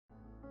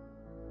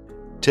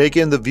Take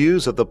in the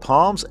views of the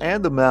palms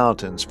and the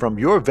mountains from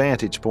your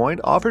vantage point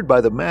offered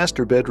by the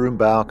master bedroom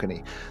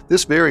balcony.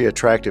 This very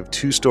attractive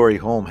two-story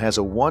home has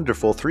a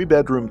wonderful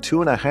 3-bedroom,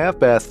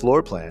 2.5-bath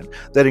floor plan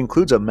that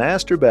includes a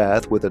master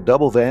bath with a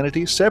double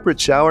vanity, separate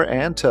shower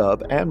and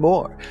tub, and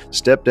more.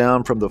 Step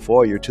down from the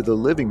foyer to the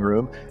living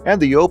room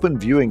and the open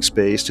viewing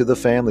space to the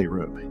family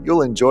room.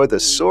 You'll enjoy the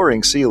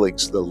soaring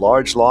ceilings, the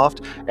large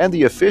loft, and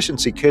the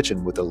efficiency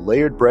kitchen with a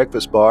layered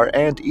breakfast bar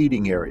and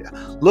eating area.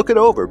 Look it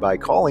over by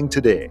calling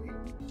today.